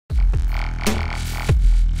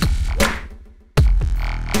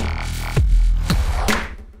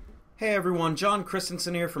Hey everyone, Jon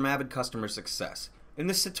Christenson here from Avid Customer Success. In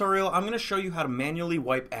this tutorial, I'm going to show you how to manually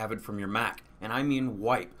wipe Avid from your Mac, and I mean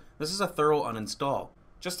wipe. This is a thorough uninstall.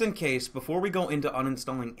 Just in case, before we go into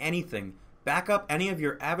uninstalling anything, back up any of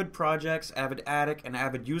your Avid projects, Avid Attic, and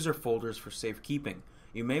Avid user folders for safekeeping.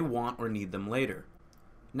 You may want or need them later.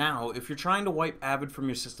 Now, if you're trying to wipe Avid from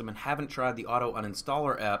your system and haven't tried the Auto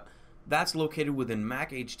Uninstaller app, that's located within Mac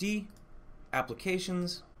HD,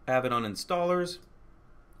 Applications, Avid Uninstallers,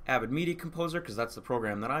 Avid Media Composer, because that's the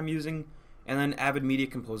program that I'm using, and then Avid Media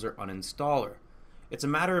Composer Uninstaller. It's a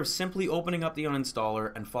matter of simply opening up the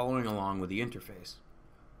uninstaller and following along with the interface.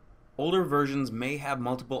 Older versions may have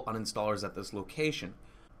multiple uninstallers at this location,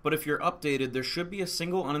 but if you're updated, there should be a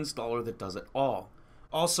single uninstaller that does it all.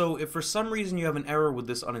 Also, if for some reason you have an error with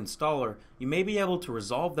this uninstaller, you may be able to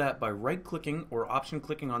resolve that by right-clicking or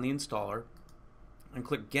option-clicking on the installer and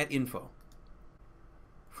click Get Info.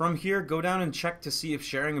 From here, go down and check to see if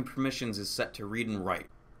sharing and permissions is set to read and write.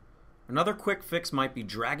 Another quick fix might be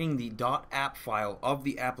dragging the .app file of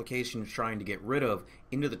the application you're trying to get rid of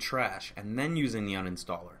into the trash and then using the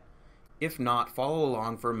uninstaller. If not, follow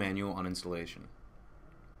along for a manual uninstallation.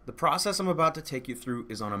 The process I'm about to take you through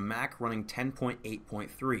is on a Mac running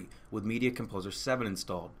 10.8.3 with Media Composer 7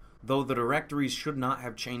 installed, though the directories should not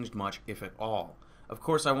have changed much, if at all. Of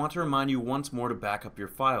course, I want to remind you once more to back up your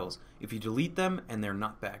files. If you delete them and they're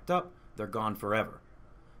not backed up, they're gone forever.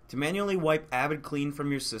 To manually wipe Avid clean from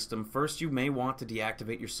your system, first you may want to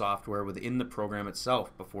deactivate your software within the program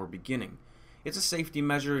itself before beginning. It's a safety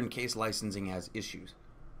measure in case licensing has issues.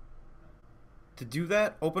 To do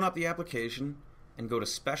that, open up the application and go to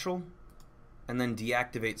Special and then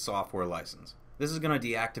Deactivate Software License. This is going to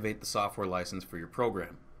deactivate the software license for your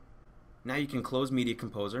program. Now you can close Media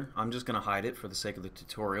Composer. I'm just going to hide it for the sake of the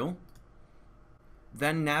tutorial.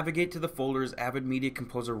 Then navigate to the folders Avid Media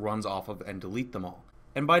Composer runs off of and delete them all.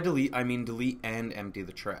 And by delete, I mean delete and empty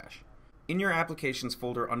the trash. In your Applications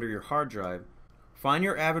folder under your hard drive, find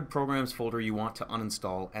your Avid Programs folder you want to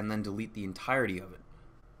uninstall and then delete the entirety of it.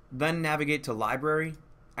 Then navigate to Library,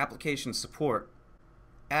 Application Support,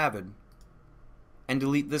 Avid, and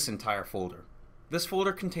delete this entire folder. This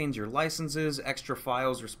folder contains your licenses, extra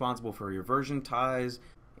files responsible for your version ties,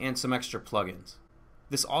 and some extra plugins.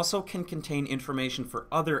 This also can contain information for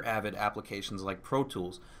other Avid applications like Pro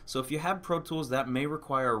Tools, so if you have Pro Tools, that may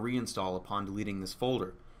require a reinstall upon deleting this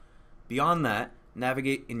folder. Beyond that,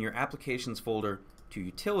 navigate in your Applications folder to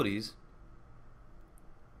Utilities,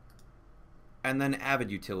 and then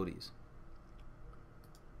Avid Utilities.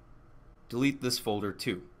 Delete this folder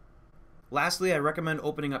too. Lastly, I recommend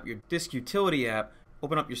opening up your Disk Utility app,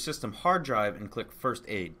 open up your system hard drive, and click First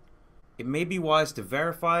Aid. It may be wise to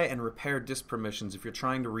verify and repair disk permissions if you're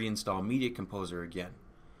trying to reinstall Media Composer again.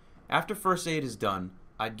 After First Aid is done,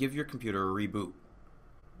 I'd give your computer a reboot.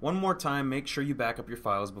 One more time, make sure you back up your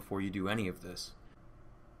files before you do any of this.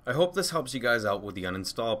 I hope this helps you guys out with the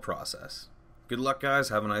uninstall process. Good luck guys,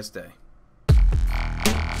 have a nice day.